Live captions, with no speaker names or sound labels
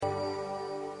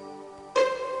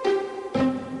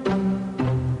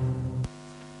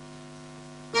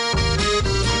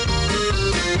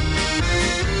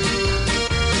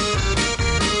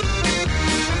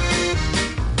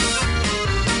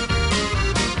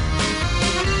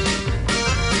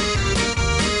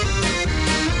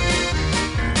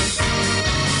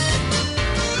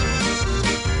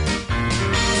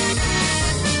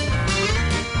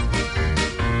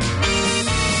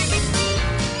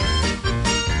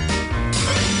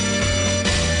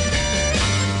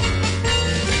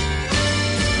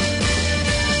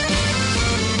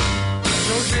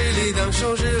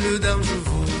changez le dame, je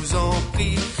vous en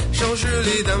prie. Changez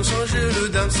le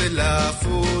dame, c'est la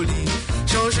folie.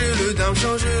 Changez le dame,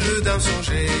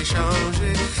 changez,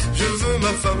 changez. Je veux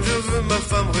ma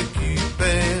femme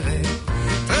récupérée.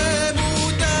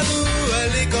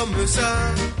 Elle est comme ça,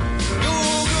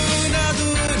 grenade,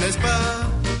 n'est-ce pas?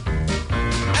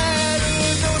 Elle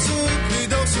danse plus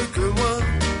danse que moi.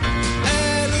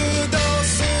 Elle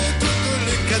danse toutes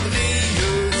les quadrilles.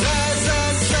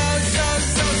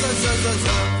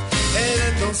 Elle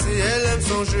aime danser, elle aime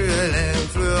son jeu, elle aime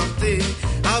flirter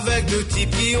avec de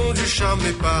types qui ont du charme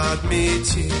mais pas de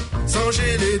métier.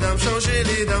 Changez les dames, changez,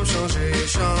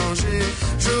 changez.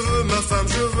 Je veux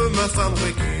ma femme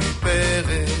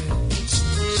récupérée.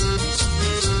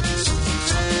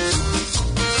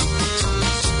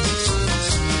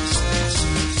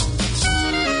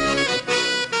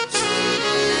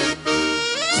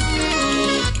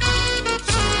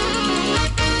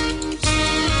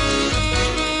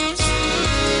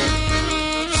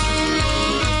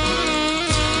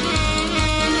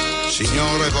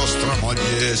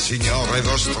 Signore,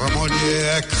 vostra moglie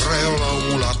è creola o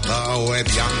mulatta o è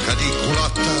bianca di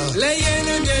culatta? Lei è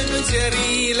nei miei pensieri,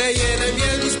 lei è nei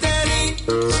miei misteri.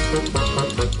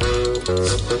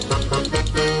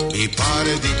 Mi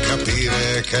pare di capire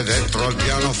che dentro al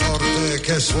pianoforte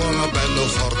che suona bello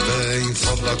forte in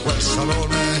fondo a quel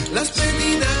salone la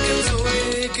splendida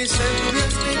canzone che sempre mi ha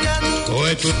spiegato. O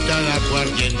è tutta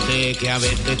l'acquardiente che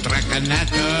avete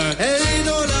tracannato? E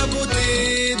vedo la beauté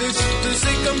de toutes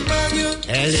ces campagnes.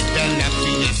 Elle est dans la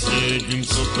finesse d'une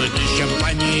coupe de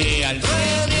champagne. Elle est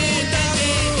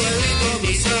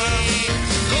comme ça.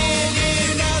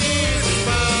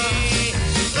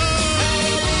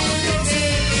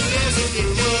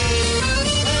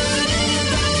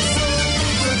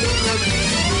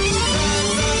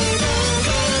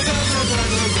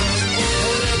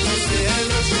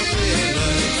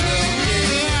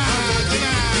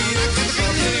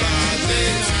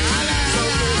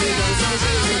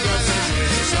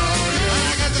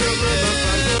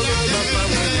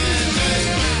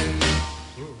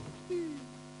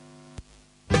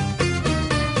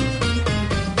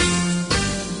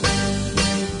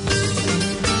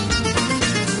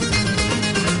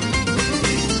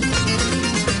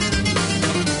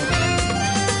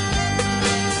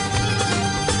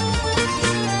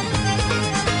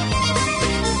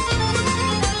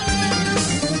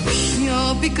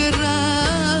 Πικρά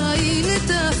είναι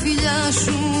τα φιλιά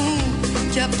σου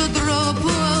κι απ' τον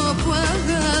τρόπο που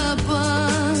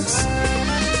αγαπάς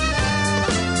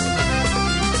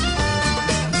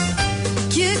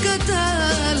και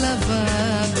κατάλαβα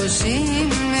πως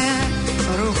είμαι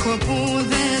ρούχο που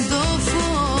δεν το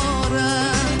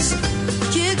φοράς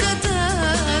και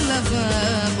κατάλαβα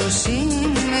πως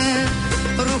είμαι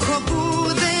ρούχο που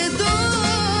δεν το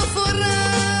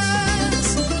φοράς.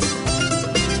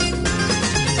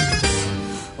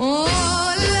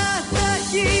 Όλα τα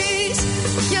έχεις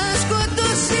πια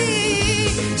σκοτώσει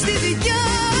στη δικιά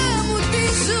μου τη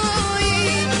ζωή.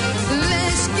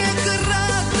 Λες και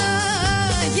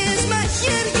κράταγες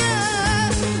μαχαίρια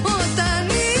όταν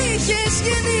είχες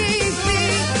γεννηθεί.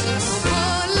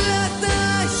 Όλα τα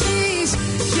έχεις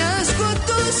πια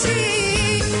σκοτώσει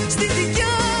στη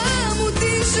δικιά μου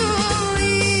τη ζωή.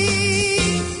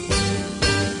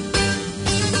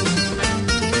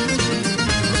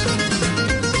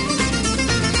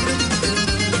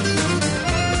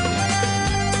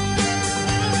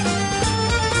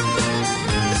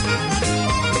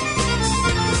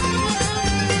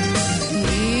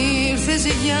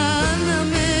 Για να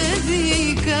με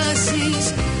δικάσεις,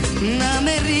 να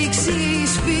με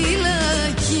ρίξεις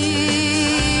φυλακή.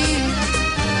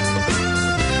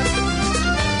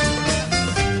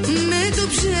 Με το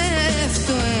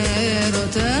ψεύτο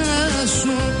έρωτά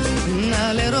σου να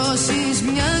λερώσεις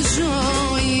μια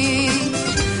ζωή.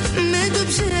 Με το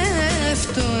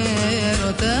ψεύτο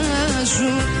έρωτά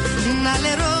σου να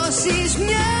λερώσεις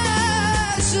μια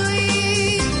ζωή.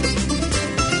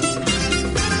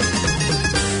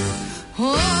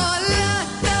 Όλα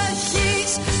τα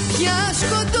έχεις πια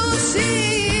σκοτώσει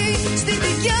στη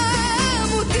δικιά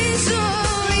μου τη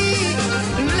ζωή.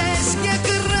 Λες και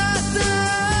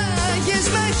κράταγες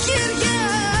μαχαίρια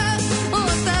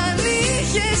όταν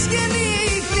είχες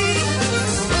γεννηθεί.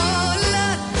 Όλα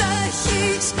τα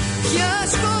έχεις πια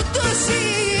σκοτώσει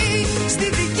στη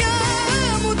δικιά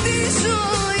μου τη ζωή.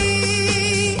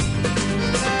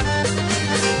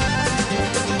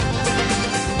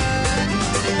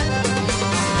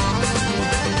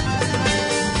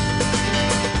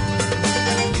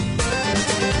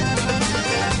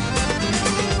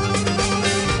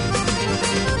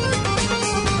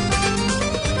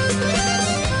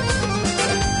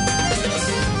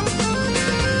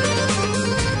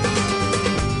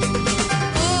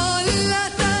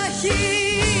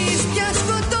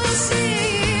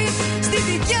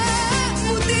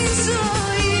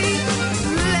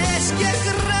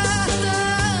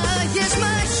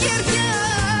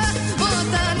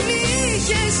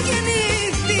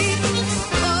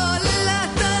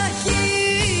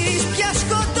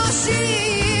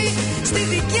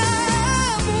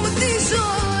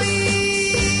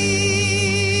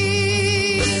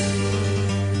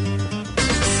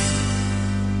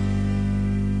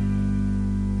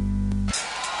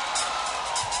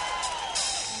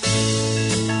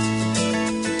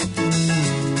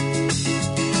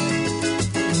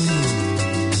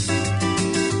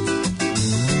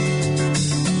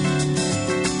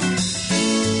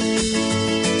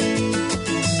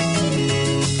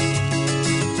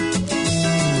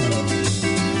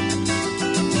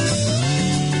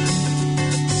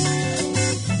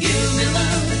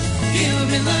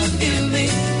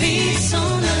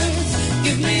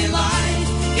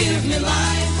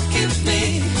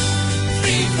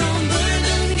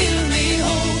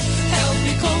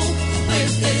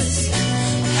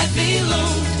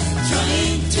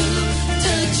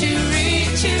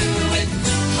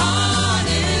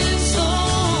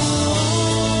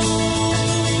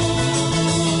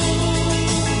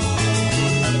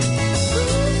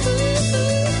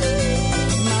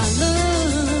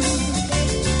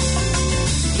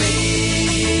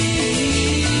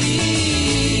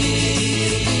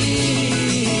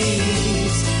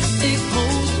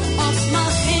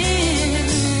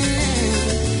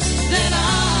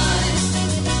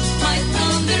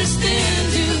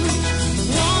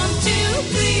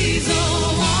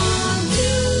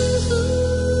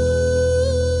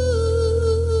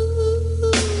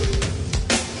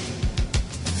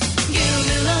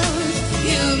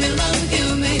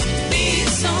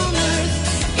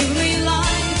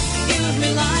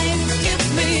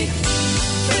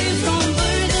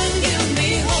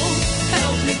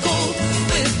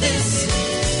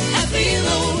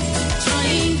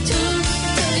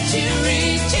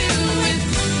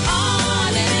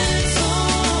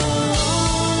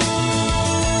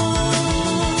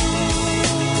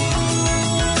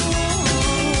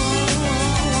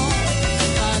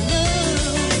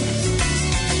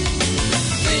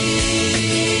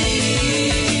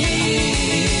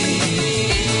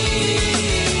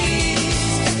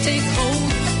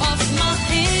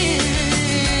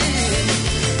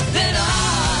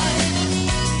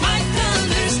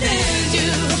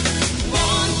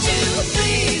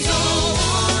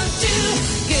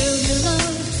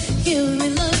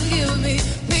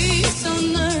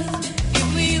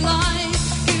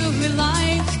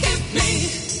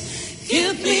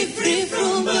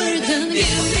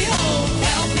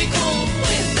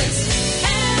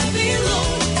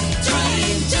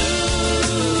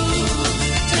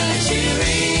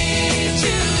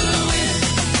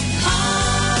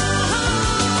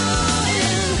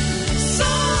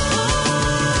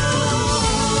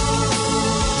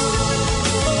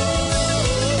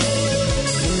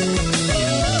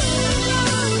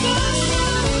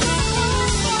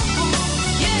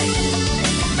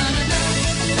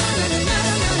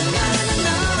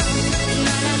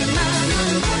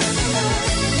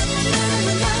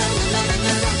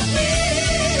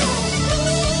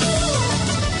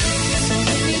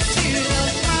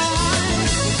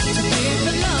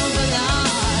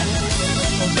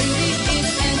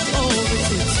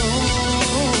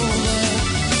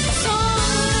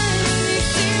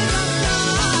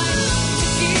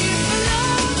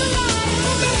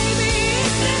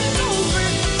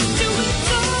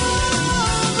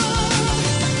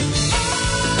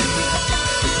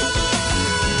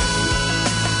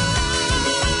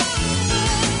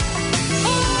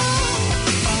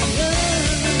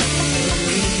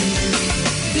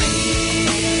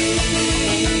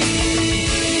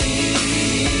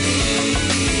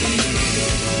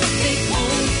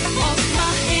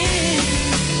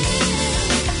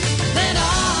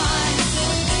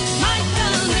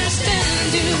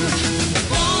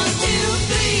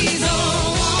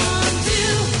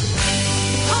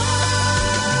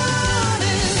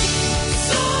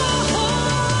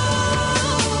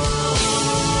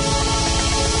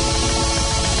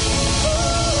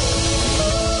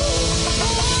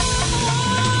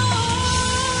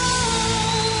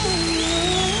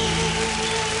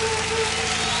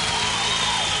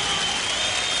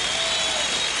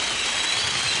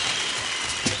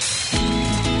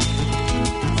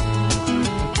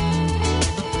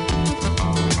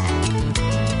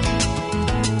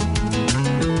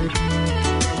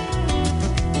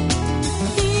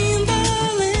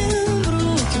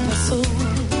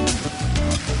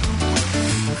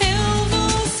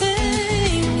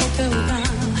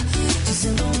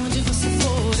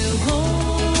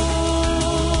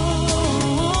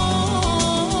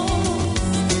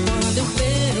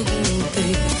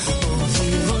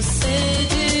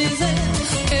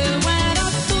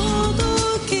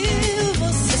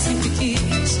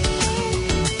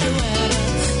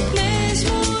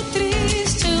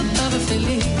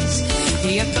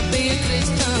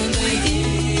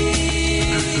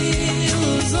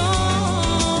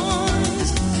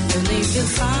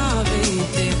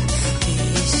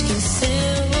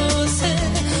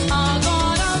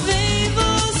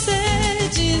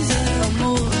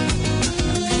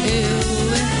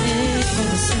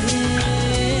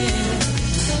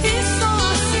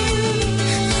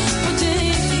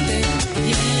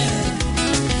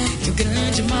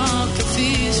 grande mal que eu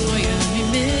fiz foi a mim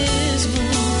mesmo.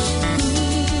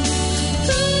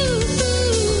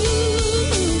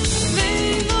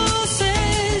 Vem você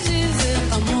dizer,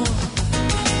 amor,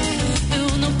 eu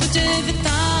não pude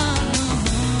evitar, não.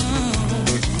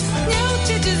 Eu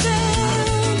te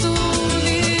dizendo,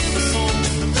 liga o som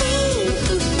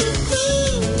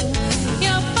e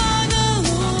apaga a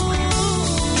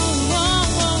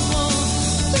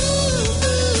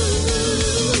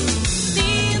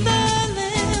ainda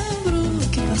lembro o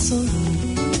que passou.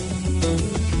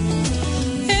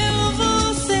 Eu,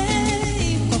 você,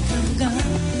 em qualquer lugar,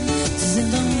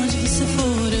 dizendo aonde você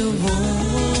for eu vou.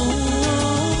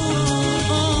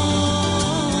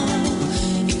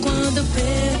 E quando eu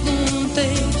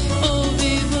perguntei,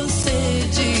 ouvi você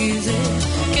dizer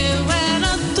que eu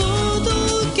era tudo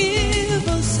que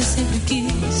você sempre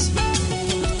quis.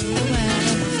 Eu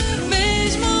era,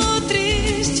 mesmo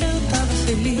triste, eu tava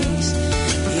feliz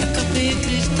e acabei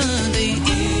acreditando em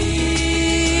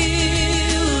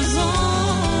ilusões.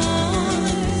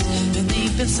 Eu nem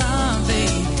pensava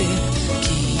em ter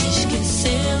que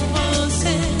esquecer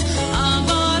você.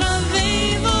 Agora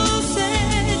vem você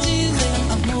dizer,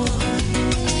 amor,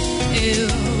 eu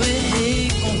errei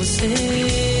com você.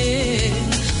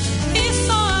 E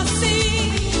só assim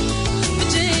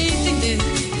pude entender,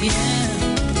 yeah,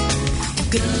 que o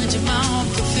grande mal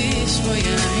que eu fiz foi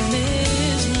a mim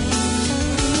mesmo.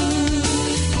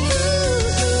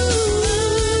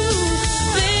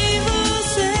 Vem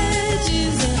você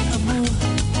dizer, amor,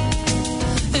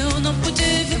 eu não pude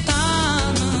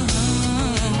evitar, não.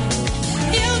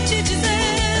 Eu te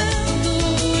dizendo,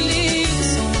 liga o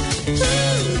som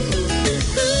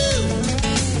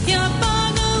e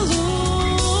apaga a luz.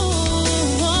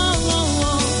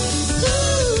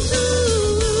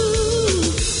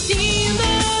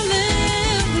 Ainda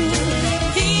lembro,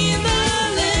 ainda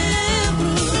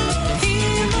lembro,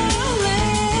 ainda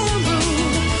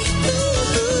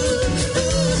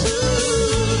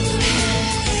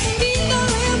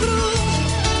lembro.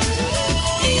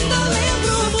 Ainda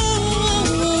lembro,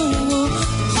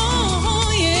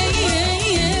 oh, yeah, yeah,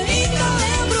 yeah. Ainda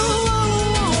lembro,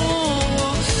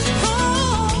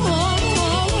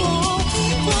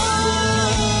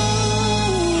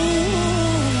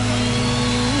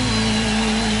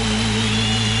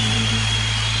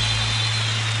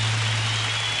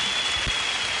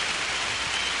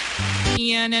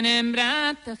 Iskianen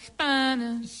pratig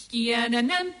panen,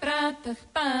 iskianen pratig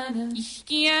panen,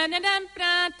 iskianen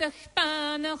pratig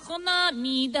panen,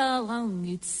 gonamida lang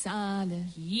het salen.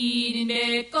 Hier in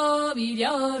Becco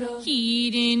Viglioro,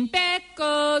 hier in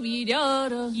Becco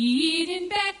Viglioro, hier in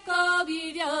Becco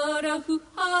Viglioro, hoe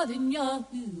hadden jou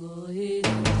gehoord?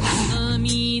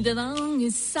 Gonamida lang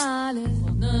het salen,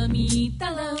 gonamida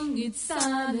lang het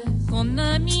salen,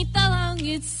 gonamida lang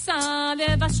het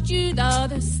salen, was je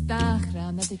dat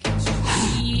stagra na de kist.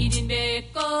 Hier in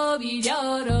Becco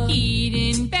Viglioro, hier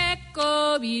in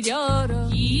Becco Viglioro,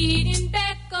 hier in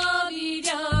Becco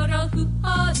Viglioro, hoe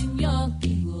hadden jou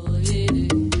gehoord?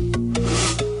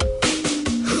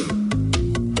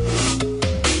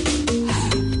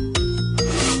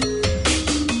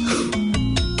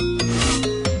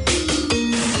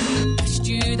 Da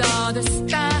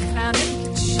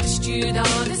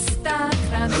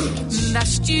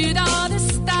studa de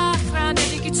stagra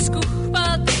de ik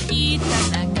scupa de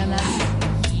tanagala.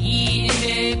 Hier in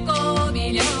Becco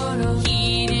Viglioro,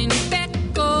 hier in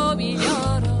Becco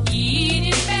Viglioro, hier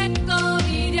in Becco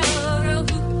Viglioro,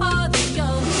 hoe had ik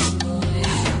jou gehoord?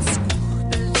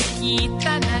 Scupa de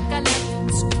tanagala,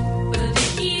 scupa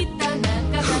de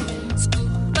tanagala,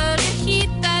 scupa de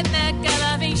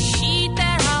tanagala, vem chita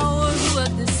ao rua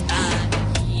de staan.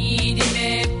 Hier in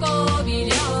Becco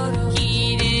Viglioro,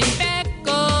 hier in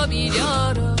Becco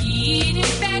Viglioro, hier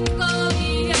in Becco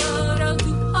Viglioro,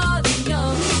 hoe had ik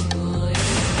jou gehoord?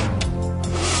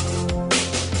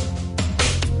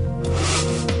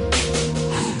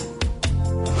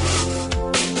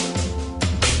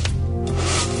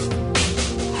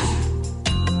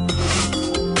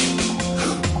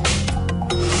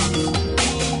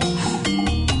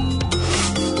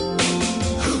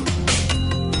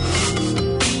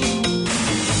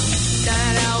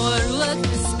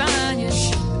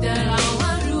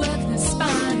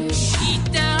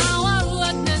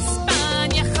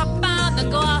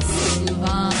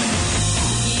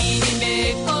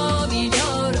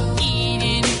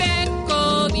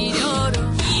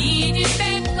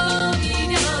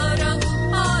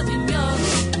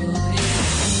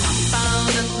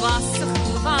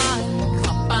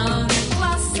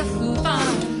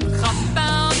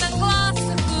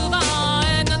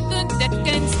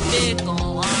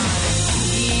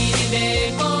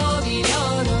 Becco Viglioro.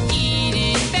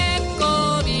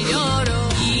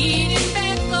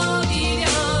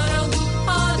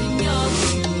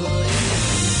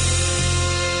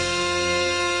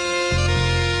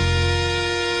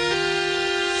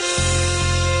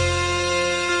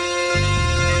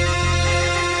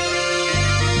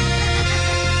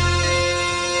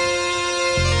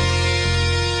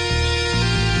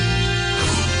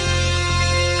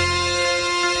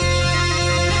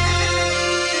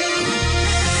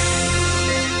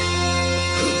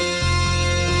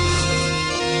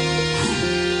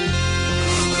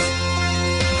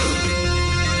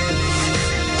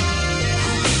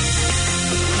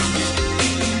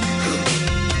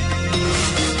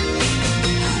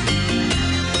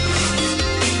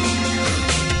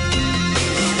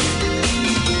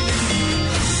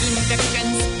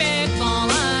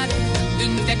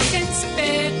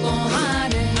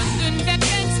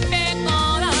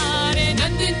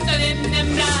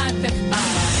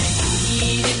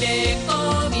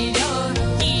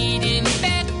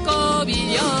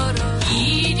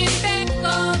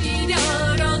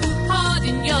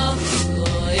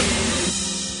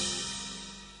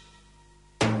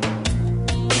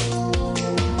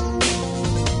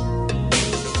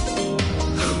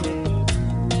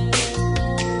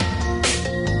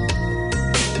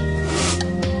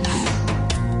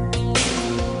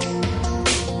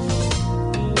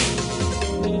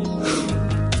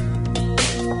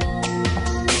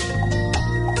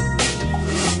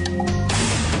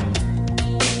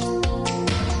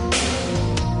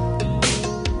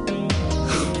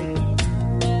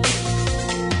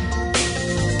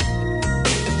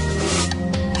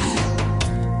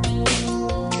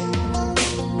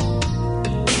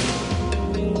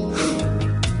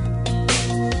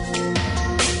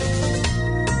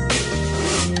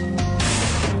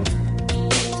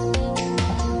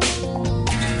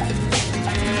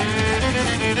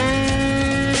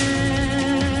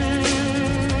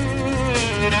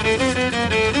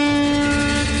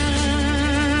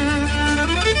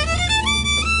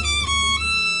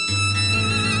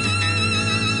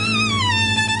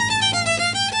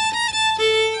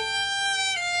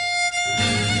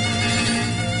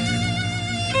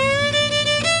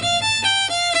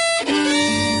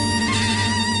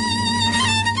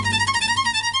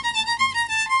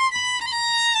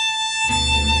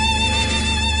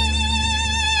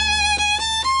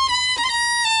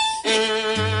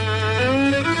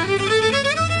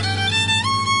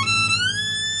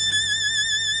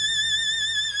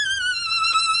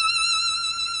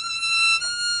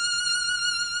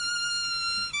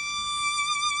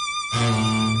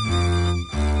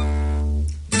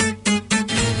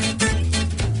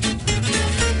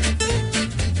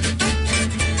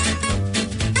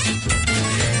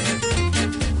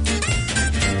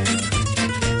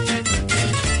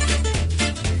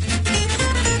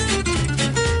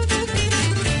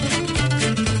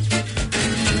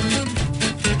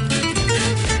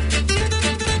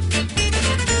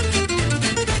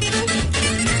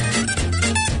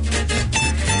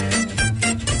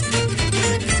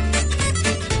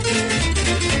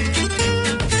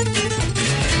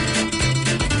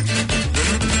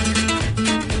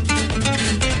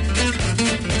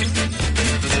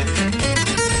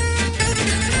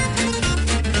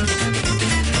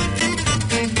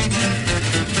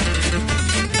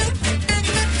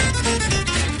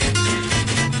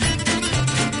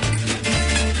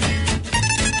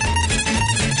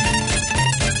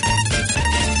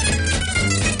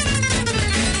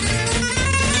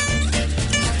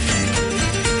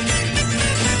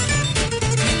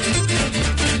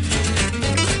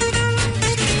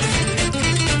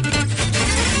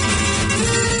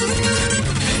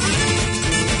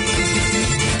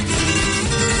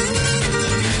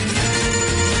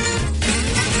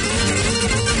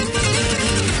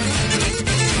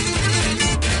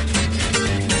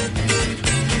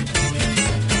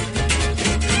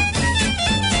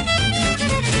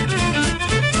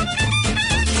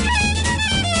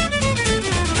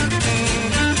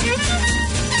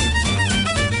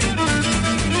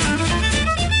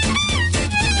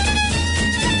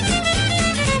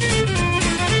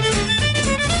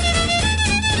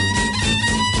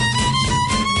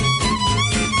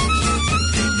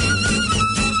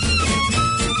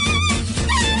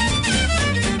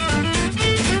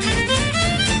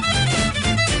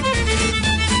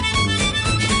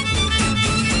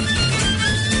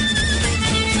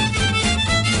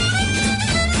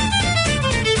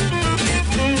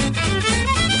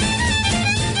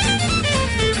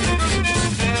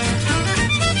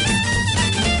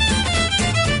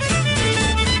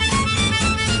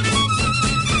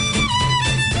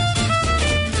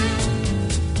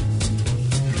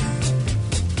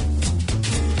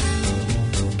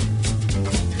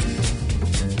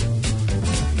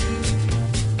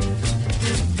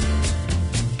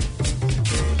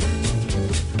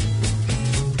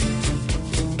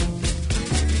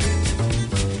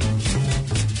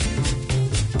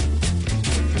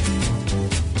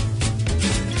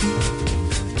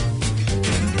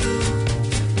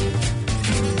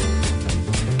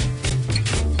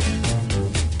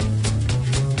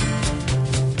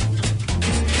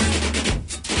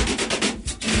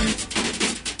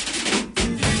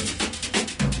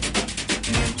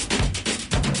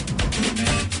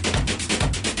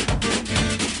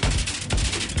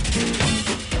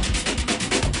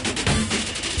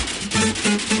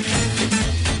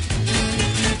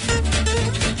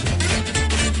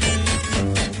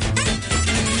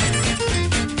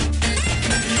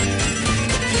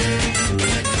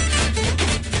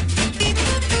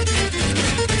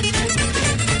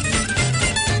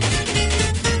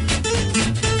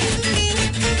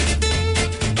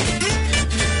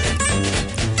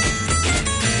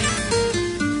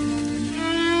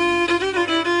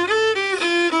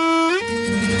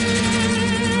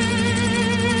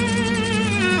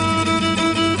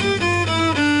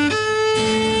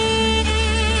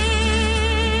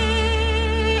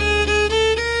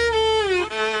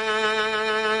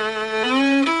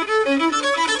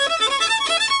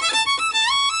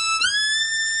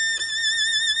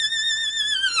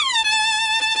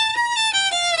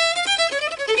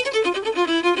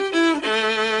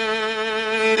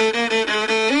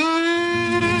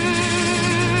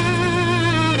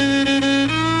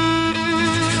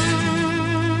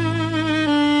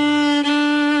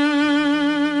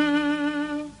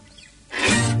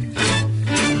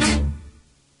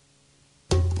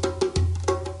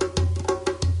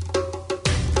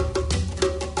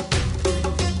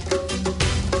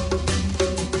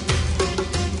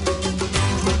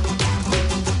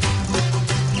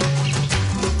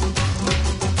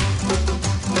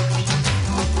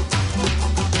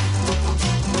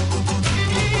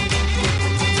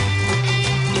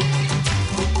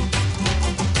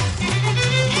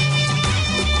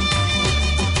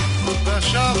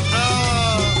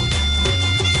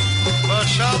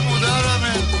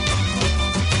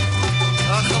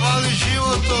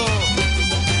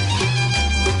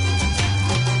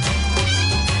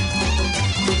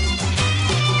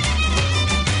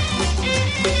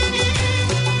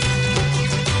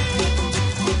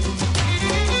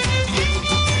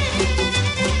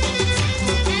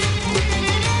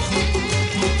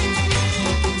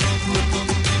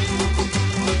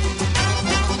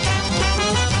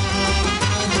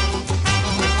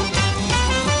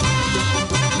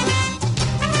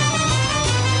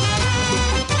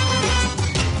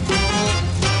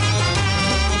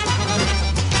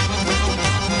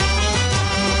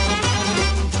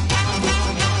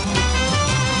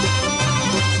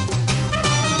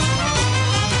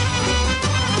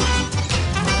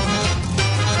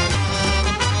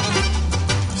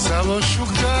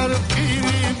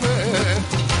 šarpinime,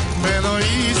 meno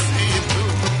isi tu.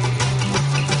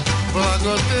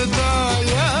 Blago te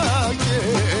dajake,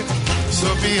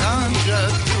 sobi hanđa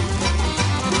tu.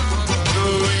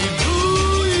 Duj,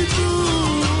 duj,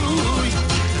 duj,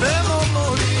 meno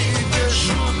morite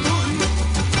šutuj,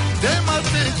 dema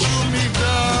te ću mi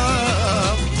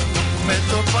dam, me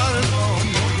to parno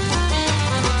muj.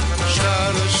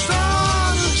 Štar,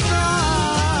 štar,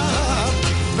 štar,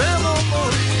 meno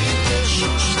morite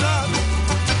šuštar,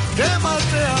 dema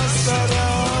te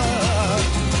astara,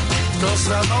 to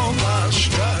sa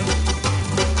nomaškar.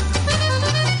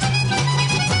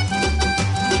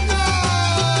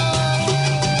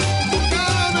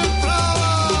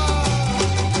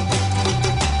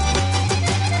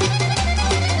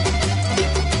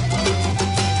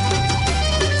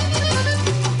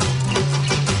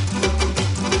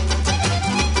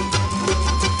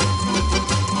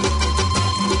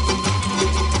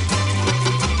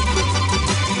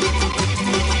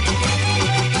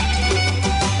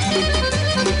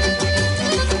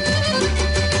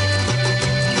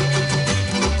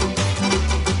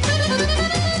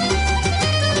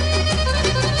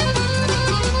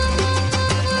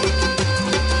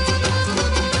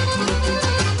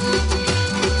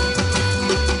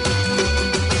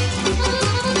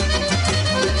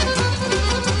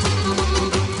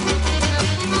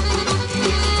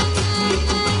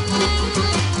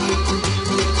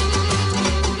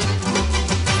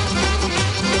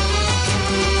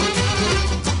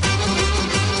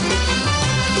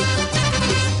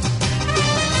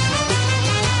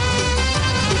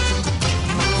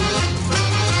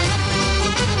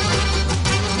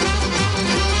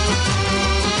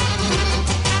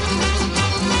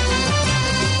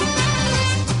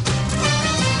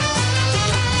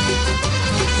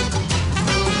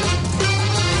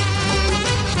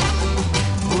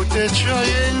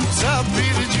 Tečajenca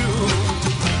birđu,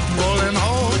 volen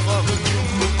obavđu,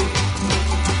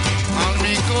 al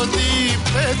mi kodi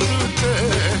petute,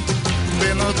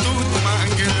 beno tut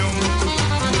mangeljum.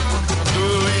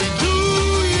 Duj,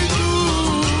 duj,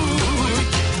 duj,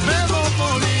 beno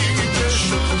molite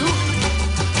šuduj,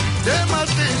 dema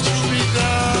te ću mi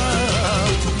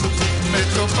dam, me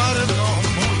to parno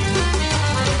muj.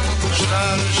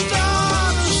 Štar,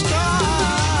 štar,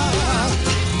 štar,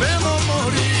 beno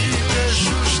morite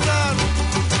šuštar,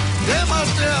 dema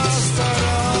te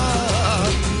astara,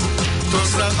 to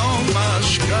sa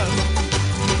nomaškar.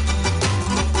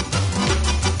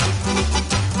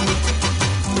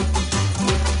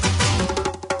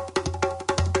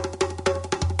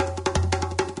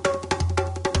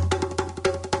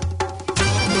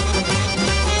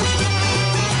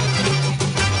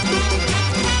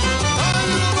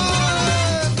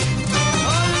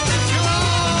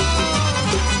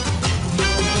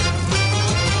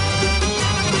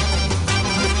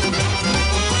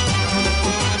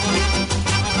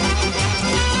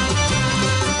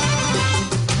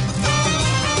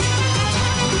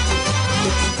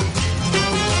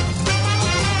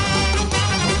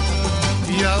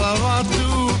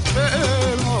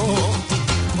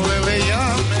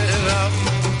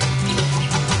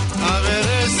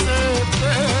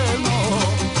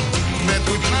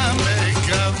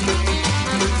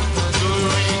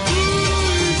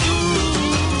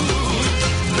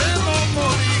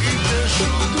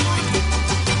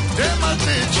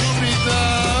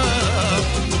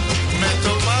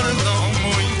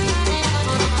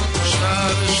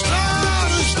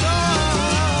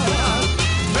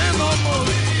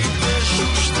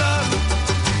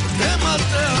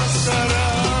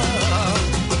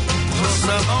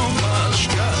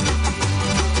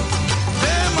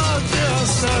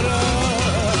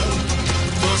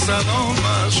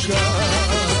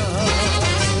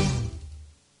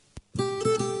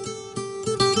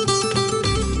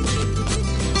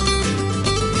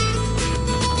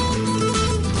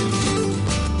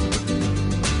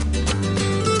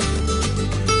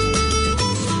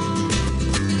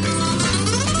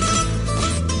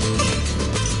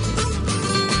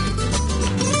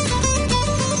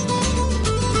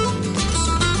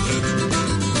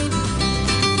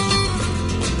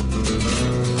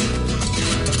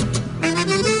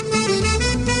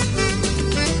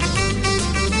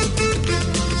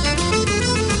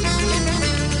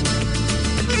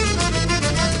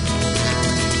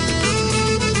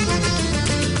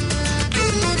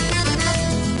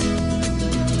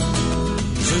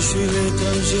 suis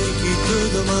l'étranger qui te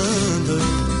demande.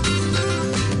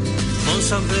 Mon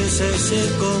sang pressé, c'est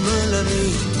comme la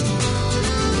nuit.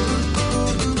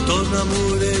 Ton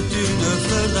amour est une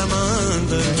fleur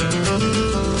d'amande.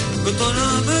 Que ton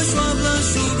âme soit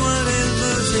blanche ou noire, elle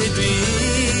me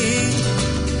séduit.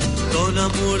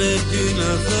 amour est une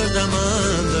fleur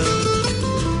d'amande.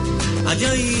 Aïe,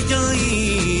 aïe, aïe.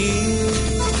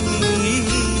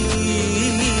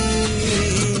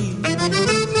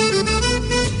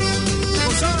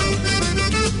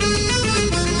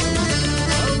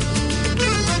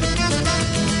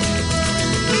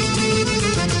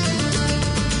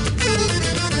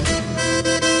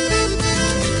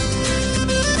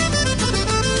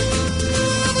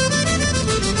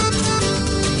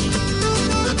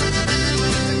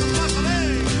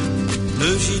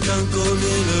 Le gitan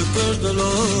connaît le cœur de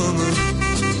l'homme.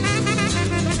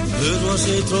 Le roi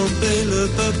s'est trompé, le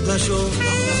peuple a chaud.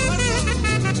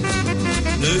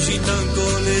 Le gitan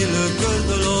connaît le cœur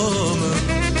de l'homme.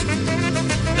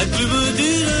 La plume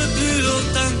dure plus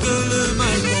longtemps que le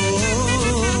marteau.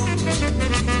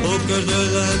 Au cœur de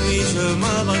la nuit je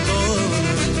m'abandonne.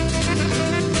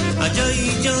 Aïe,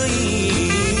 aïe, aïe.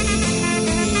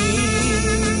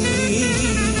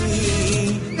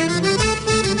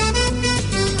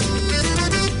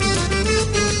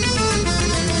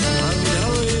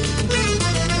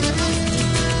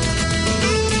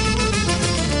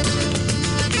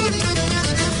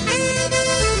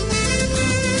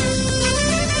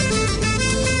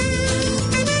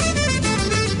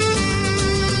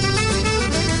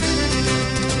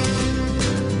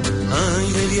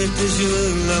 Derrière tes yeux,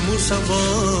 l'amour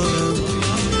s'envole.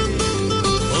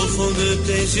 Au fond de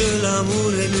tes yeux, l'amour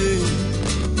est nu.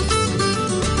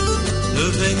 Le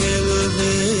vrai est le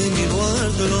vrai miroir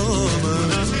de l'homme.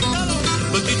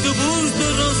 Petite bouche de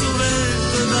rose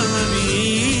ouverte dans la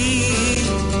nuit.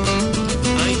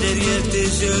 Aïe, derrière tes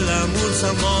yeux, l'amour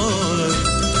s'envole.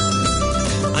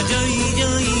 Aïe, aïe,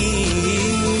 aïe.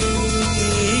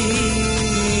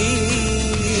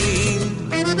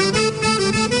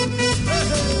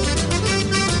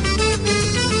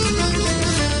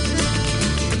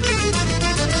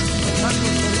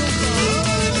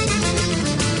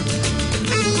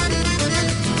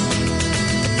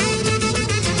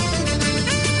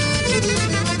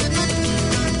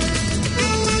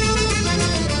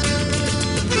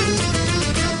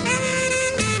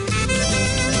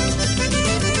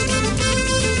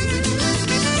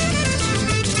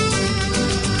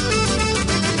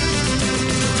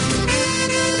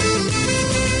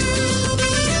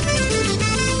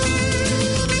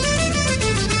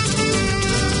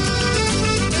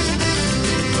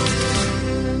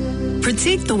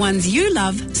 Protect the ones you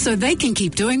love so they can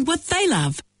keep doing what they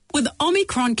love. With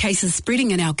Omicron cases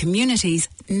spreading in our communities,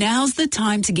 now's the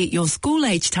time to get your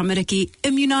school-age tamariki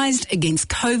immunised against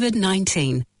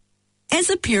COVID-19. As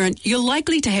a parent, you're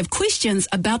likely to have questions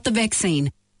about the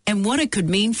vaccine and what it could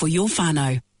mean for your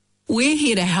whānau. We're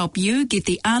here to help you get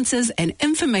the answers and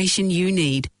information you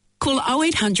need. Call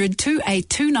 0800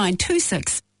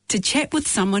 282926 to chat with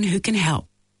someone who can help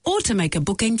or to make a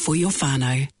booking for your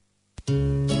whānau.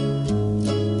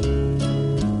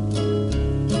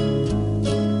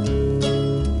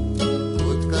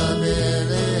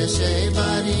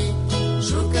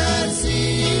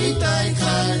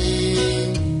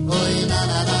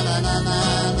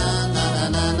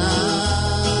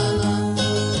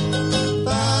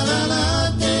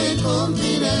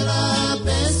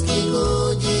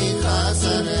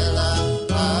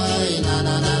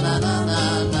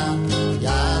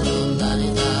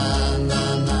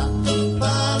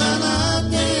 Para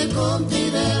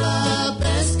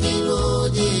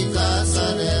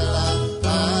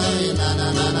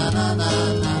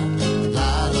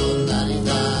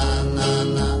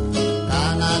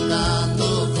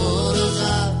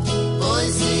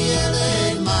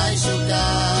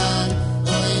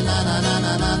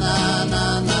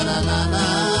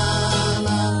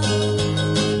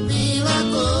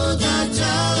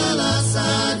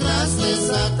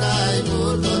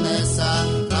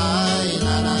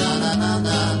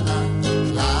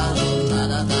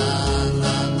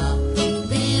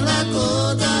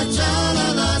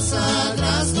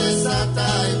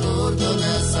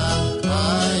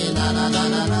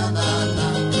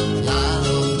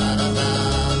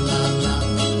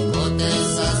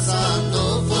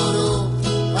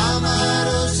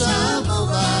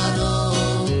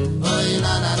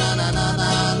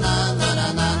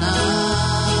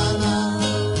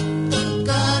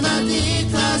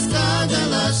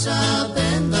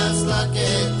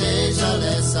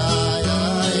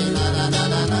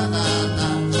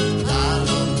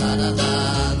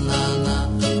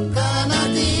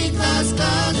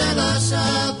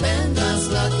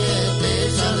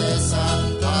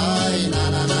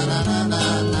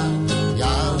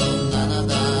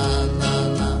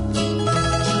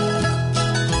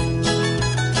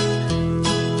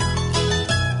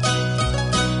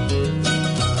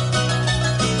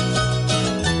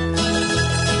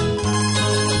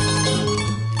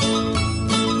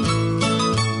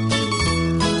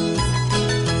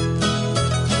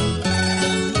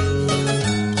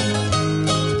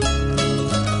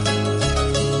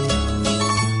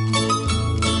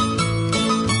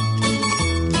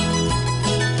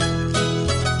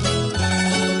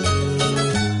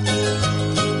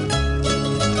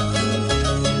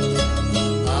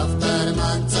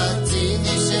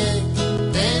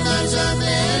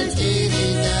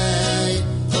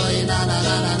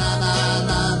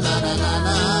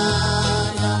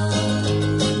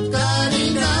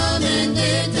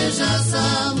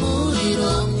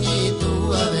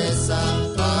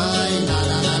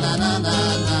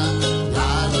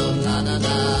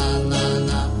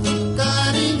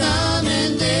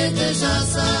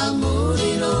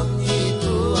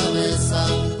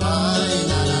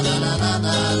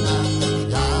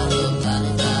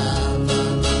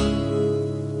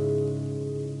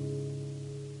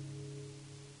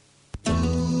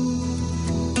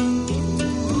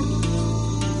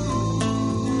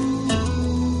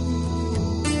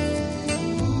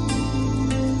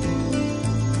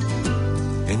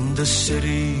the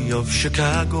city of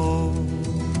Chicago,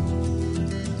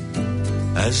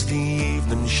 as the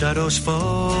evening shadows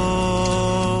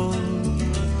fall,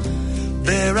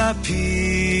 there are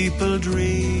people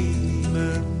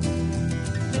dreaming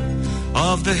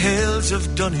of the hills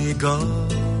of Donegal.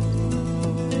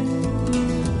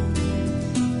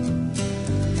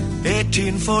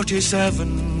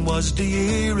 1847 was the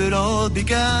year it all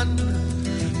began.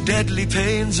 Deadly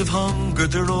pains of hunger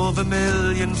drove 1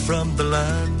 million from the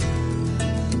land.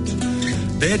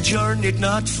 They journeyed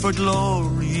not for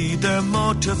glory, their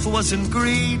motive wasn't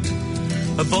greed,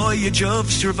 a voyage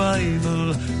of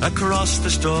survival across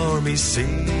the stormy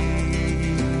sea.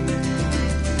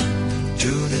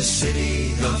 To the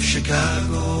city of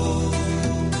Chicago,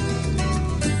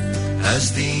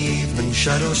 as the evening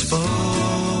shadows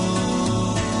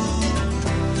fall,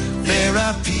 there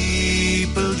are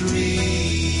people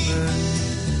dreaming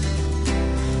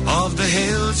of the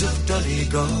hills of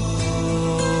Donegal.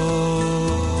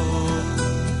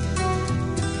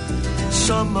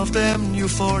 Some of them knew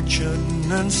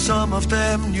fortune and some of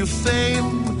them knew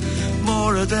fame.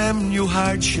 More of them knew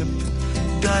hardship,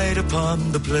 died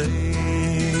upon the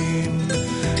plain.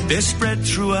 They spread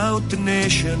throughout the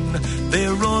nation, they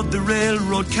rode the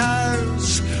railroad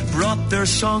cars, brought their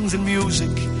songs and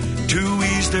music to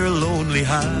ease their lonely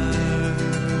hearts.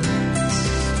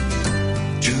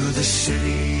 To the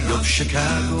city of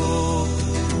Chicago,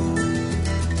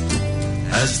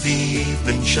 as the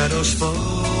evening shadows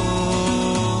fall,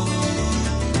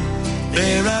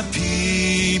 there are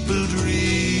people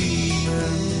dreaming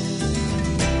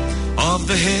of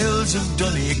the hills of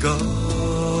Donegal.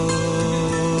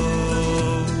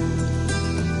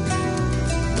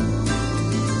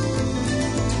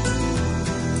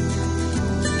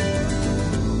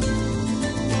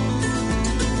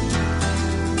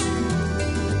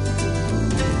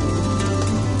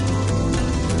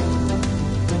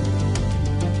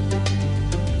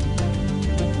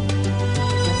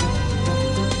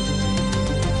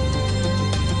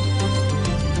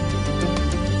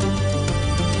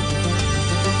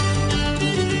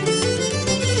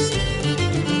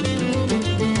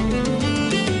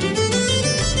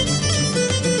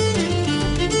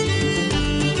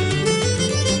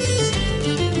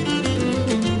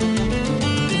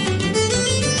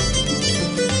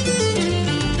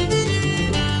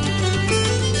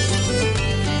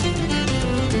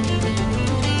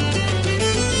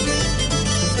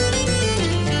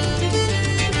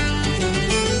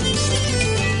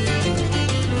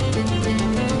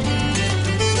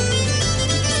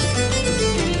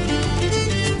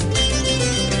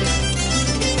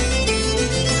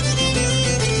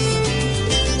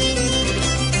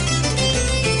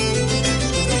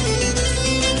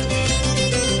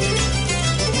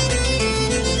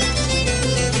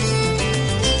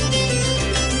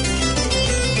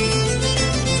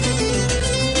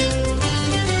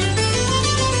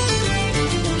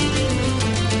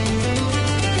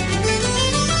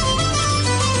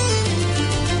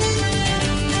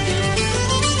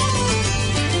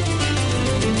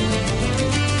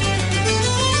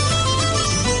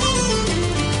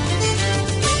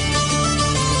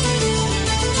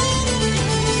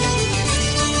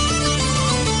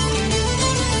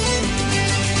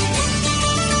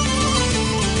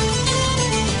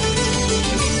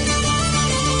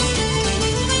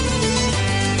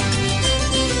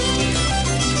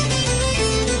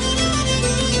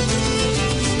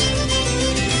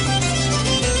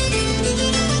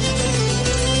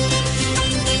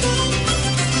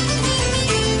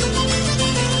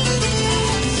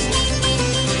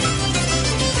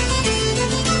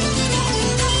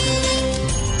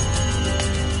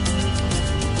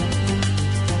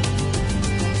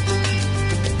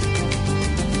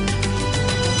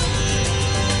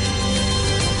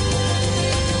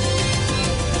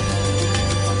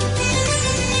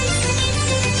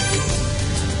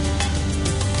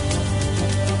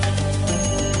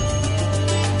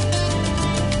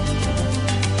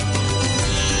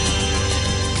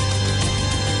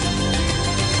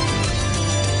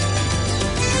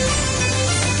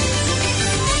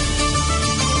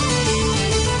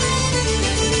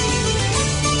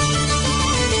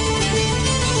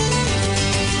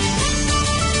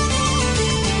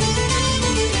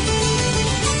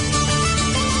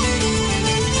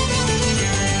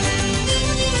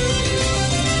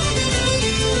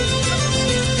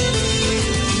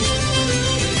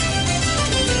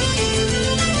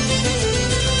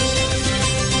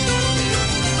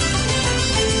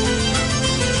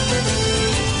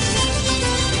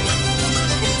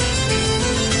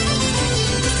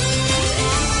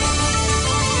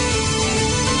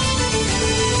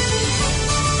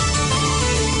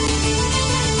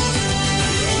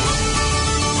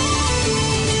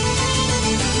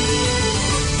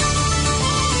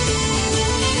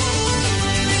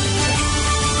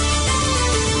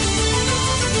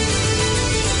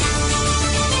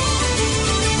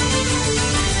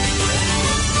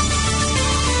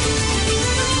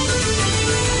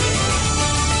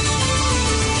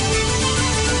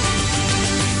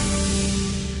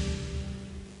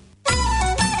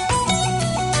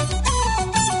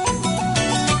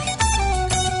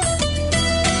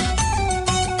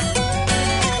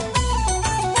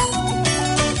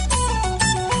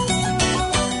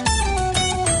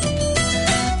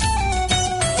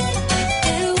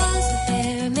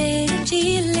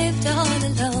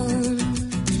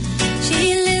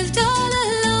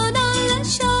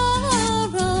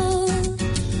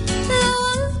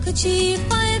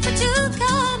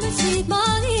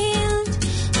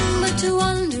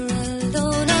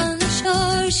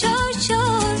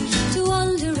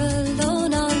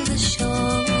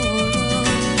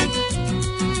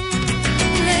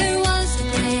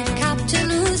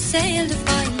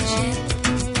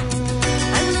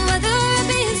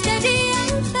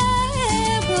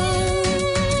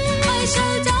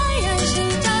 shall die,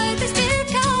 this dear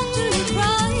captain will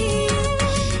cry.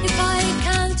 If I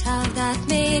can't have that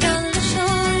maid on the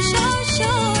shore, shore,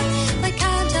 shore, I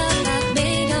can't have that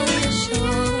maid on the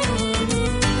shore.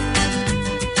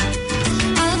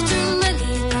 After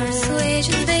many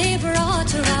persuasions, they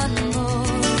brought her on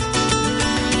board.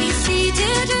 He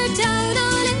seated her down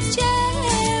on his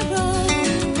chair,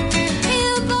 he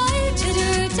invited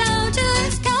her down to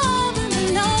his cabin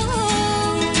below.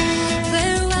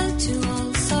 Farewell to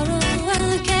all sorrow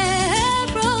and care,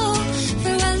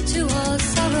 farewell to all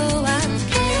sorrow and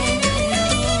care.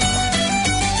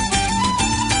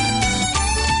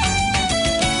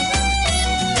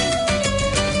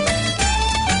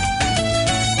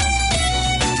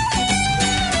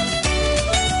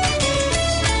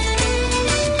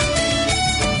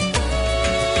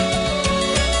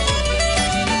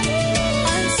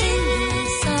 And singing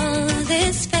this song,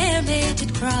 this fair maid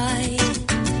did cry.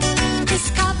 This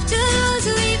captain was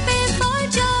weeping for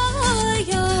joy,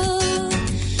 oh.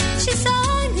 She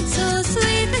sang it so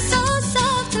sweetly, so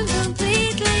soft and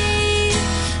completely.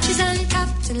 She sang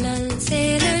captain and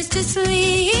sailors to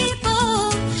sleep,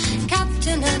 oh.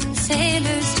 Captain and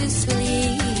sailors to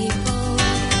sleep, oh.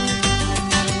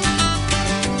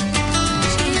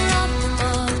 She robbed him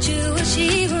of jewels, she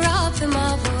robbed him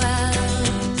of wealth.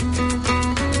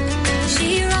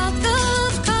 She robbed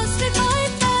of costly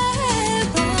fine fare,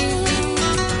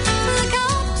 the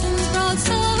captain's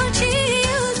broadsword she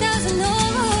used as an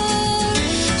oar.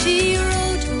 She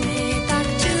rowed her way back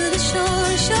to the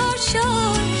shore, shore,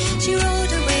 shore. She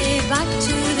rowed her way back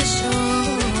to the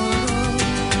shore.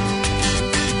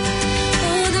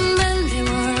 Oh, the men, they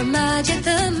were mad, yet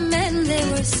the men, they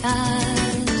were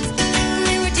sad.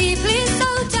 They were deeply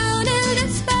sunk down in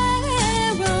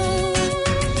despair, oh,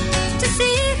 to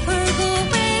see her go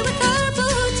away with her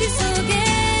booty so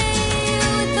gay,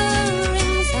 with her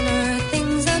rings and her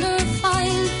things and her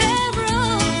fine fair,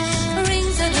 oh, her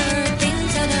rings and her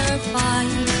things and her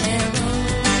fine fair, oh.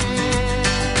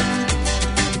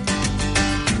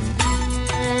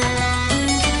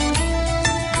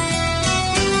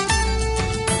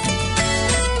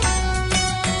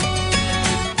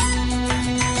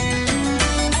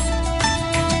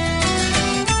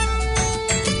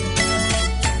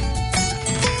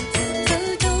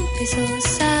 Well, don't be so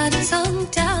sad and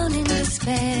sunk down in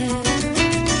despair.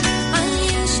 And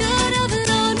you should have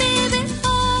known me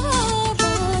before.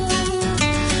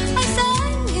 I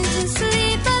sang you to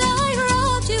sleep and I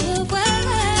robbed you of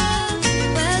wealth.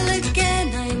 Well, again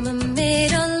I'm a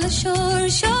maid on the shore,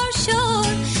 shore, shore.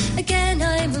 Again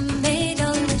I'm a maid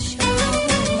on the shore.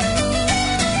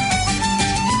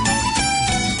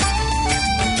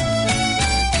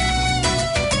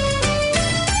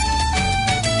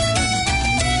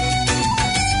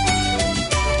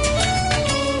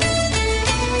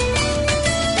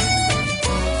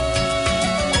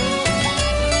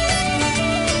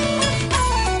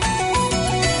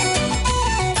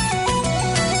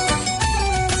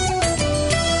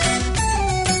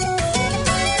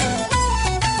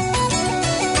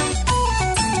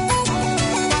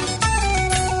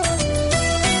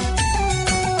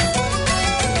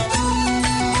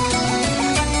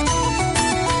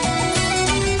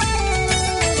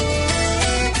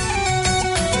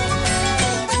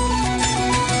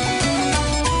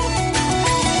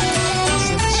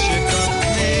 Since you got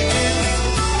me in,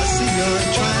 I see you're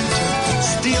trying to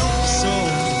steal my soul.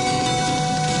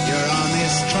 You're on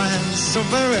this trying so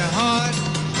very hard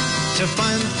to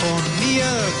find for me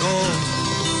a goal.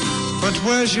 But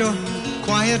where's your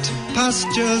quiet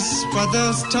pastures where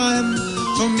there's time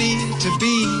for me to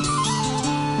be?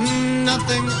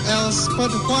 Nothing else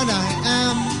but what I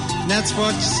am, that's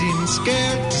what you seem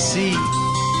scared to see.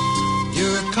 You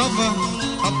cover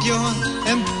up your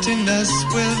emptiness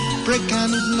with brick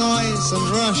and noise and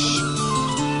rush.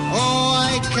 Oh,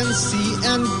 I can see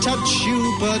and touch you,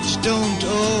 but you don't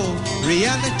owe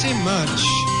reality much.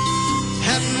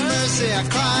 Have mercy, I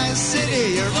cry,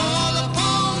 city, you're all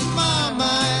upon my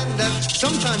mind. And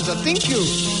sometimes I think you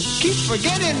keep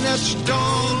forgetting that you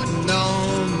don't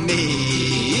know me.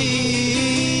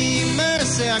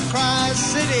 Mercy, I cry,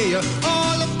 city, you're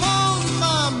all upon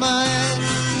my mind.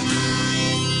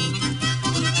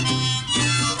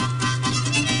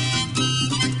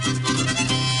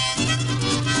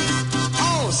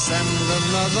 Oh, send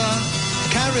another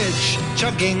carriage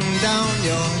chugging down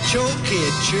your choky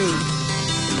tube.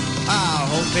 I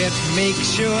hope it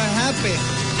makes you happy,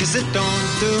 'cause it don't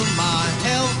do my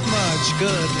health much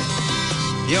good.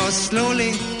 You're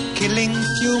slowly killing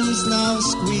fumes now,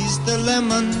 squeeze the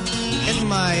lemon in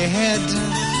my head.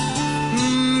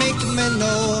 Make may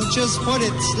know just what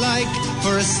it's like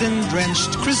for a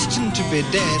sin-drenched Christian to be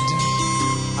dead.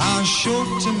 Ah, show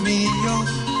to me your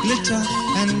glitter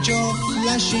and your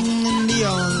flashing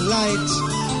neon light.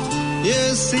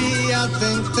 You see, I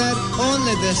think that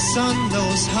only the sun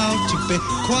knows how to be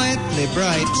quietly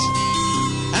bright.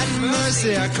 And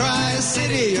mercy, I cry,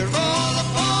 city, you're all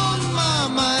upon my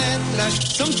mind.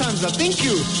 Sometimes I think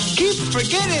you keep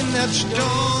forgetting that you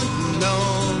don't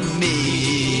know me.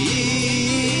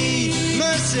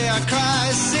 Mercy, I cry,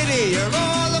 city, you're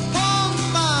all upon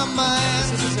my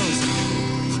mind.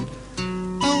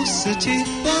 Oh, city,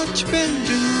 what you been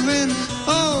doing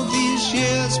all these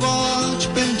years? What you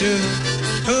been doing?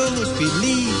 Who would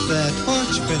believe that what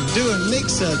you been doing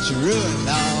makes such a ruin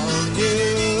on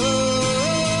you?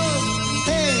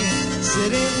 Hey,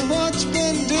 city, what you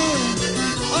been doing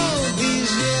all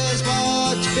these years?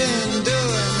 What you been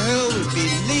doing? Who would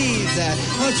believe that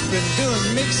what you been doing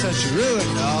makes such a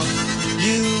ruin of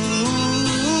you?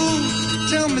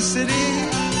 Tell me,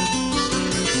 city.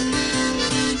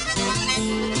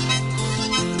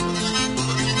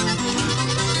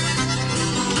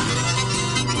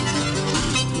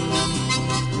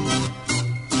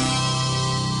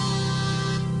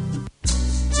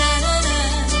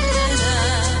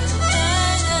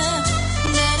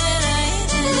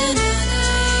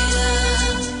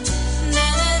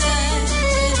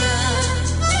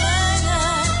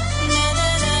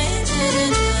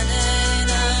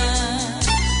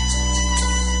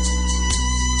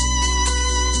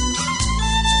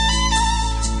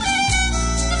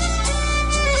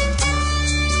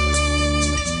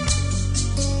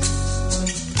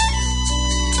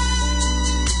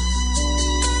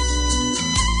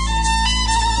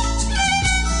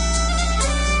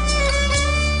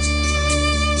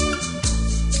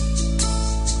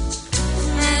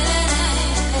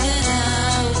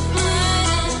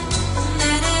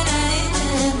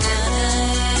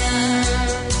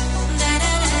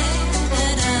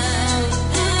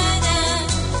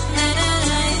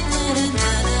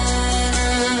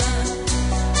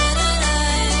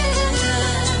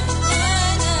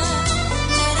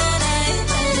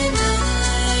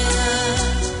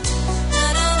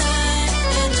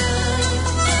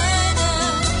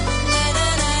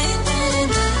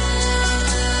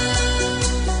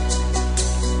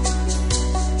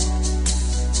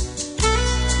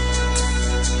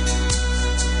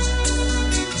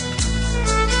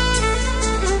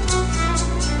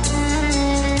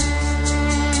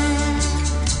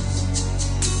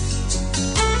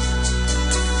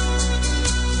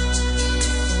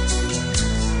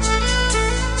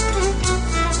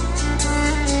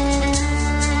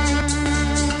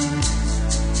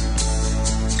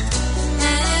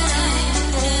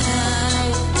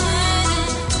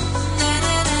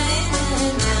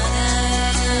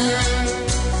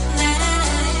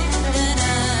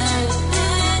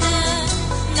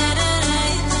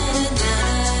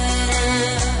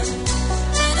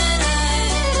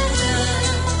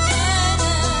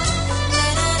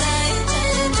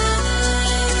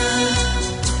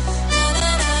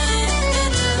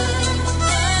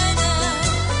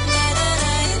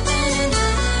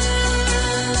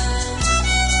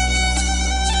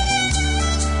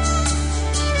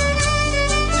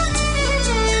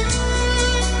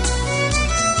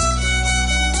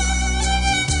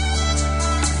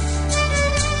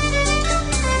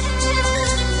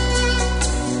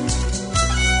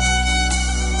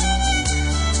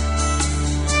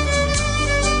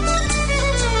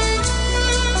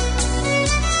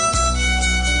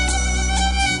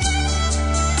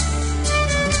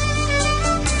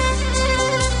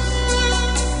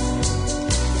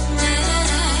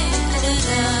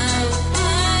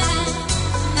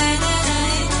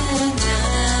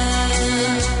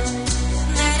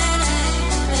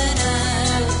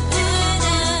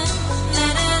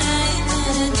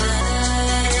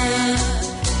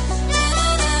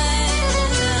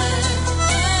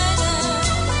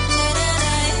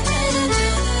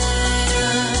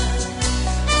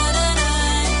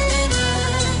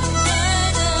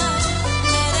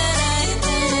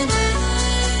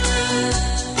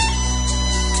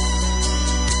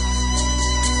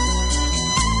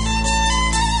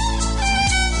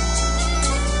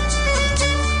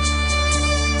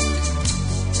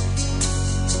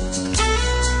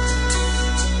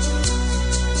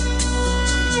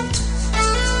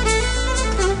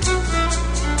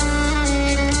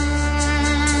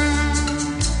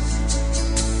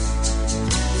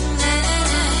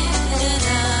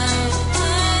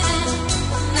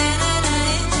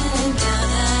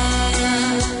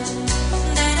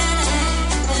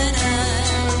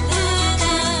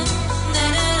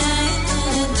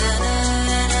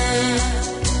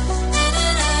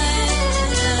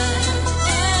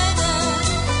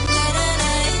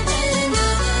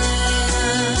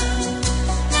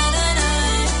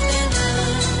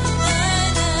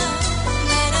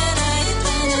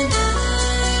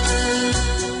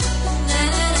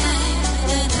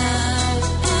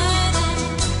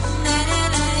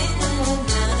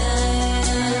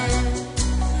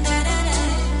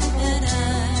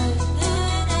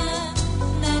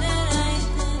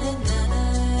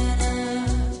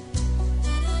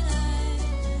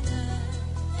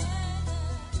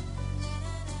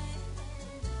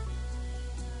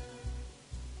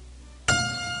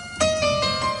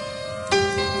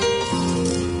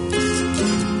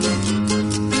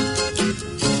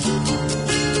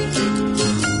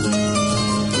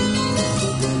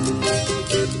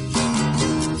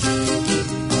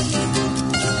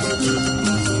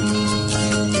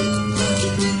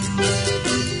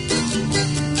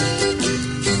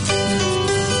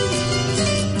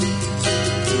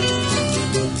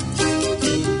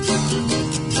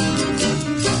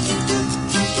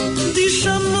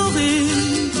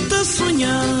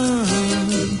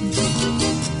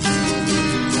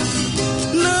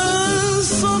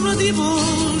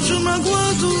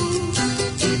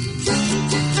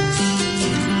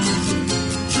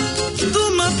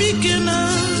 pequena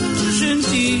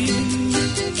gentil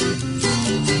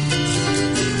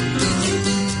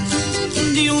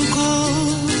de cor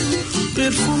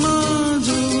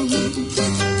perfumado,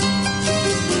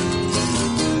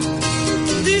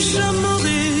 deixa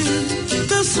morrer,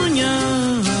 tá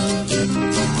sonhar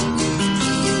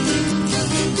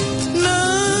na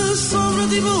sombra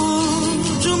de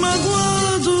bojo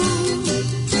magoado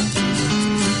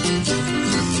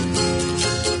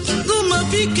de uma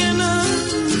pequena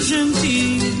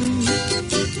gentil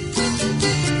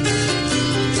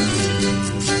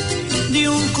de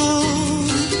cor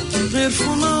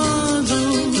perfumado,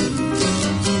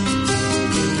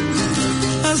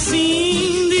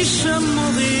 assim deixa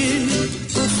morrer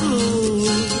a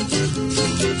flor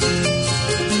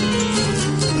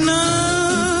na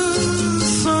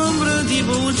sombra de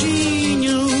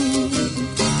bojinho,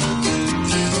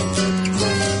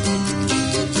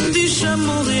 deixa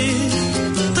morrer,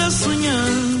 tá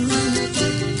sonhando,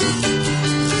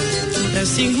 é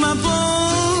assim que uma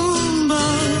bomba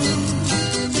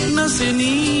nasce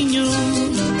ninho,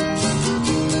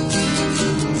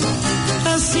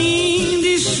 assim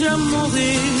deixa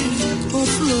morrer a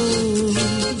flor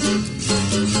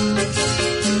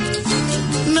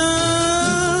na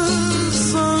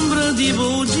sombra de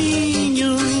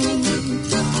bojinho,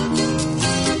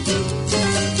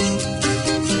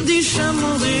 deixa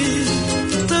morrer,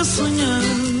 tá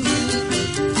sonhando,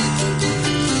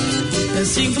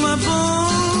 assim que uma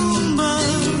bomba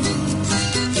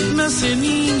nasce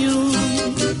ninho,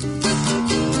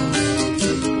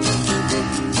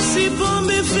 se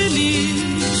bomba é feliz,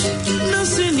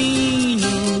 nasce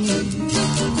ninho,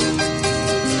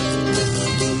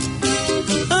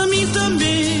 a mim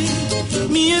também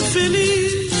me é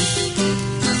feliz,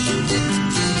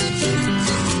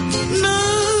 na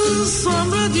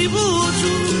sombra de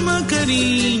bojo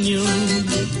macarinho,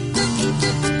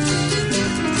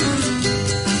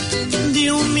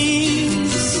 de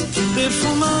miss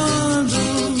perfumado,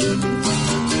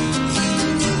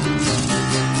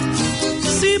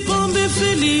 se bomba é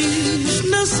feliz,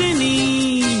 nasce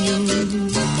ninho,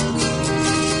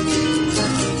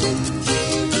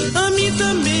 a mim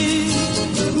também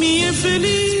me é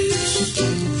feliz,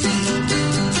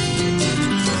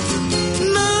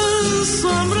 na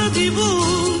sombra de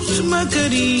bojo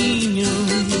macarinho,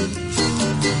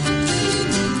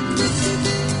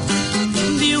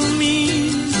 de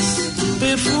miss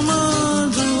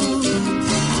perfumado,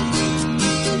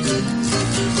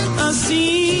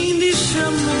 assim deixa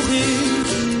morrer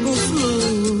a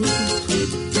flor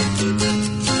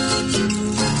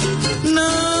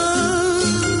na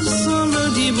sombra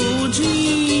de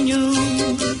bojinho,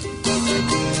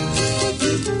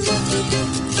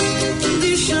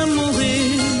 deixa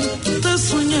morrer, tá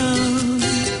sonhando,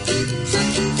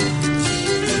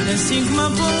 é assim que uma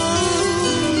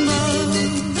bomba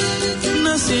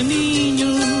nasce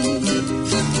ninho,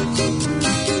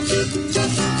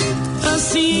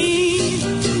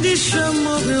 assim deixa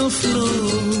morrer a flor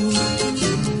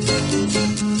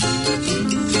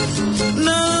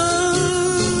na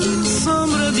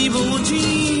sombra de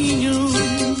bojinho,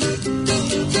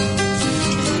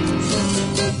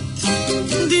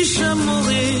 deixa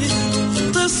morrer,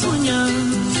 tá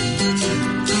sonhando,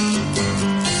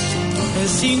 é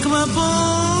assim que uma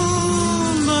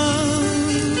bomba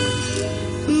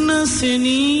nasce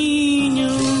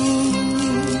ninho.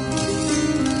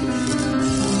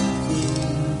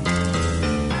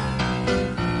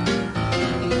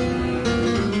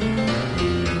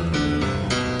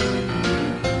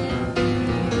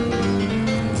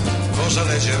 Cosa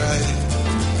leggerai?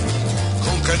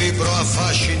 Con che libro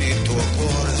affascini il tuo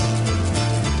cuore?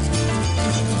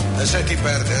 E se ti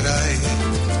perderai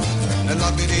nel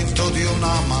labirinto di un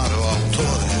amaro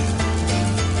autore?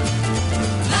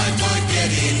 Ma ai tuoi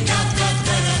piedi tap tap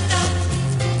tap tap,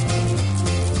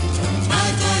 ma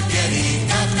ai tuoi piedi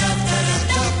tap tap tap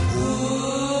tap.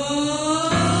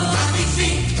 Happy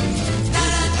feet, da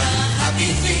da da, happy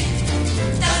feet,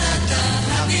 da da da,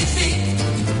 happy feet.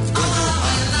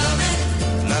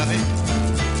 Love it.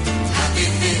 Happy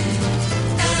feet,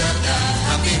 da da da,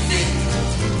 happy feet,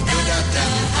 da da da,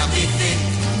 happy feet.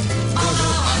 Oh,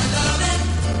 I love it.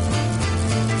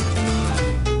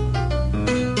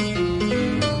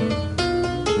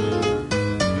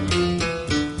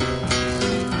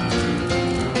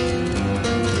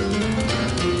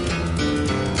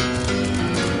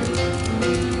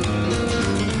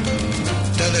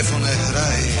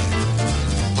 Telefonerai,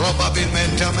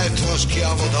 probabilmente a me tuo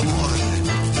schiavo d'amore.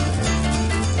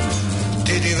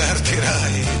 Ti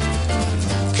divertirai,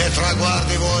 che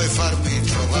traguardi vuoi farmi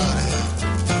trovare?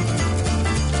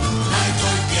 Ai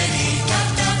tuoi piedi, tap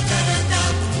tap tap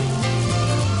tap,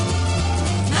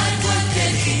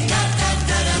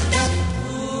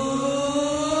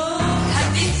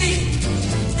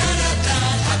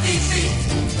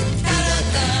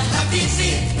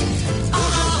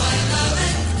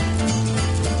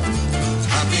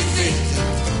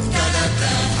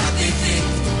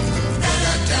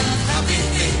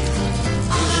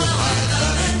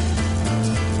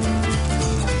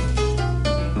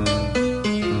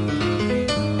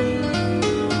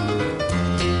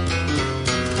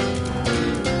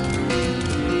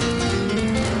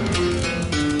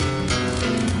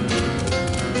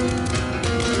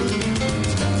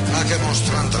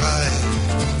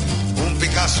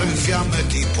 caso in fiamme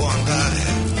ti può andare,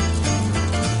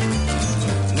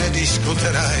 ne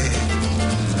discuterai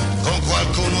con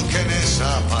qualcuno che ne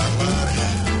sa parlare,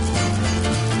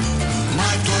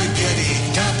 ma i tuoi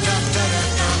piedi tap tap tap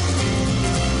tap,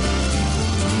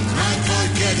 ma i tuoi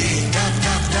piedi tap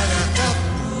tap tap tap,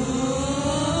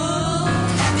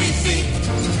 happy feet,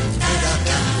 da da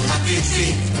da, happy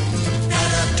feet, da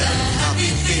da da, happy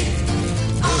feet,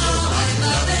 oh I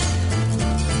love it,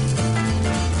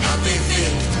 happy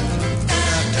feet, da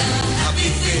da da, happy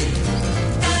feet,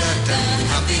 da da da,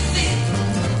 happy feet,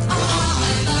 oh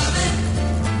I love it,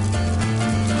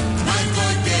 my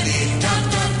boy piedi, tap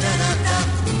tap da da da,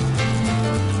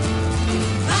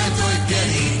 my boy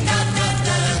piedi, tap tap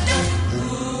da da da,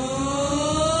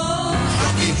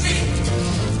 happy feet,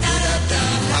 da da da,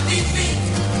 happy feet,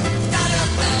 da da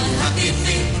da, happy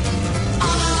feet,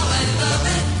 oh I love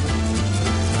it,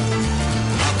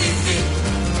 happy feet,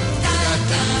 da da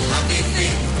da, happy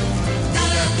feet, da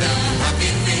da da, happy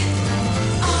feet,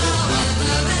 oh I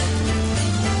love it,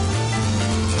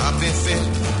 happy feet,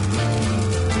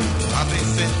 happy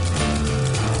feet,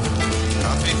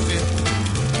 happy feet.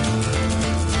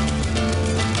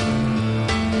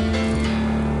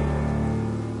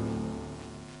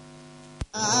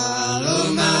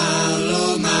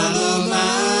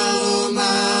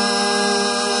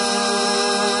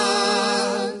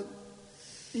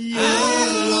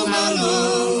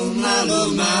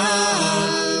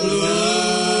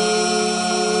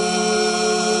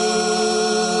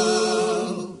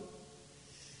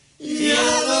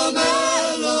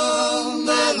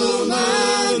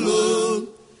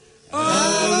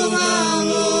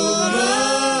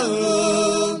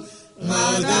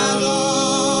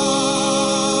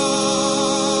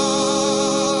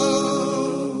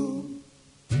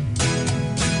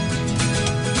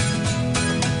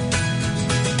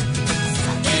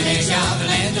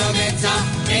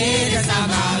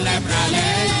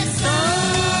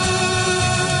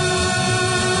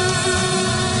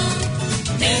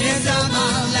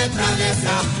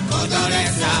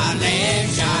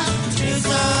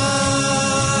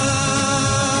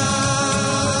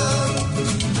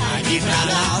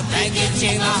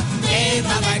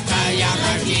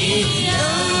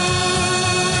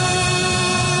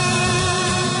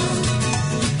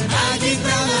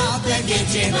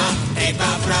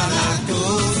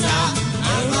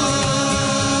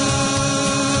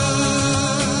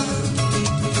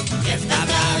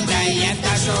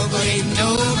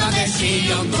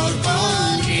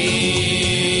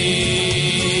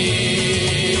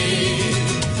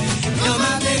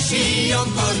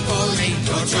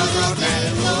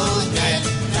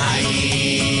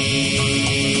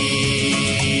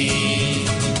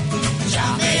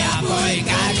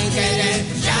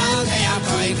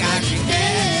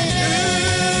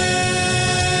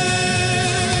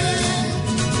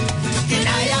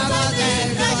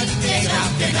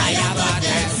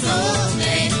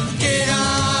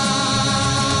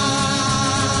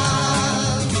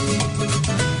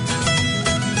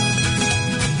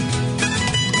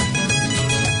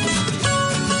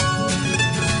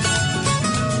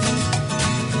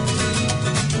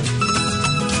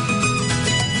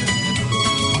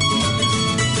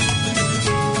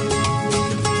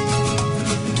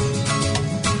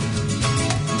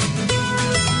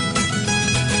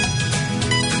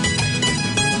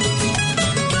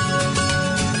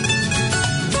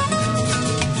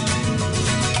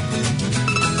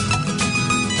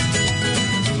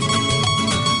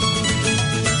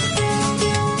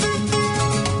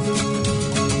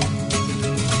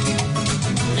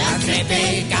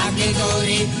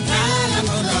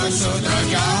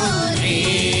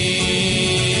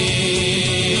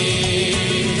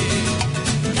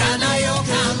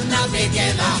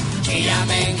 Together, yeah,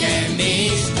 man, get me,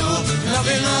 no, love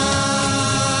it, love.